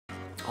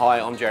Hi,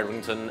 I'm Jared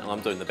Wington and I'm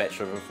doing the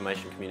Bachelor of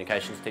Information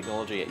Communications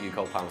Technology at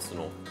UCOL Palmerston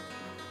North.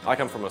 I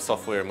come from a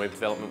software and web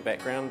development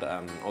background.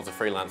 I was a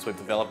freelance web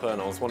developer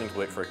and I was wanting to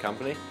work for a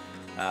company.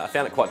 I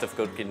found it quite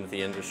difficult to get into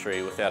the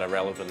industry without a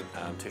relevant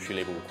tertiary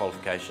level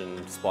qualification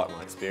despite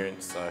my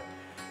experience. So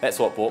that's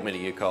what brought me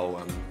to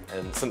UCOL,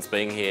 and since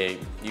being here,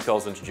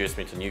 UCOL's introduced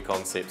me to new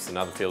concepts in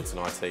other fields in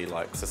IT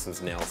like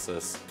systems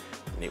analysis,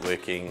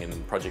 networking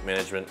and project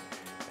management,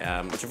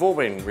 which have all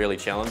been really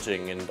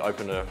challenging and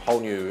opened a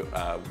whole new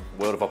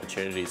world of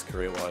opportunities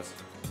career-wise.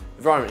 The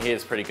environment here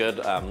is pretty good,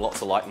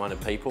 lots of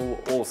like-minded people,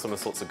 all similar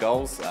sorts of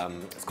goals.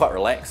 It's quite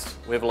relaxed.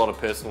 We have a lot of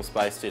personal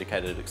space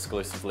dedicated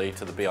exclusively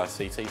to the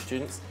BICT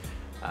students,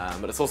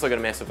 but it's also got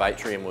a massive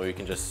atrium where we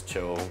can just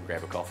chill,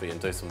 grab a coffee and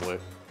do some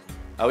work.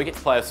 We get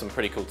to play with some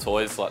pretty cool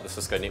toys like the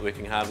Cisco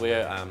networking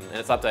hardware, and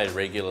it's updated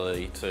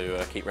regularly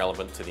to keep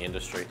relevant to the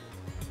industry.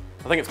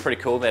 I think it's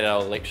pretty cool that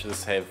our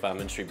lecturers have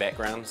industry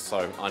backgrounds,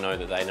 so I know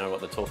that they know what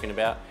they're talking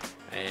about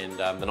and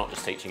they're not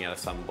just teaching out of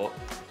some book.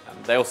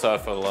 They also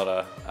offer a lot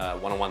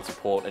of one-on-one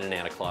support in and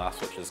out of class,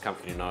 which is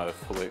comforting to know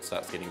if the work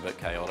starts getting a bit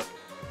chaotic.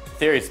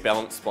 Theory is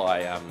balanced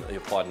by the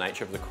applied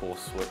nature of the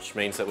course, which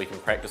means that we can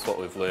practice what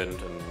we've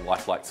learned in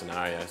lifelike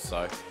scenarios,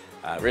 so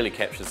it really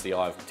captures the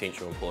eye of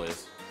potential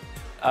employers.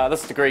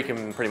 This degree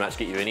can pretty much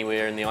get you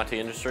anywhere in the IT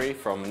industry,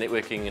 from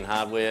networking and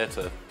hardware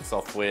to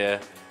software,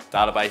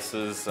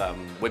 databases,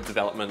 web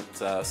development,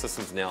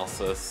 systems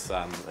analysis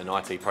and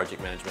IT project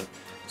management.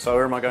 So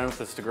where am I going with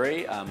this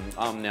degree?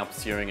 I'm now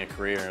pursuing a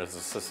career as a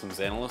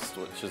systems analyst,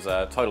 which is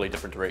a totally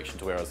different direction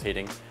to where I was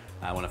heading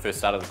when I first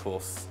started the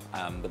course,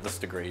 but this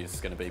degree is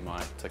going to be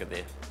my ticket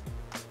there.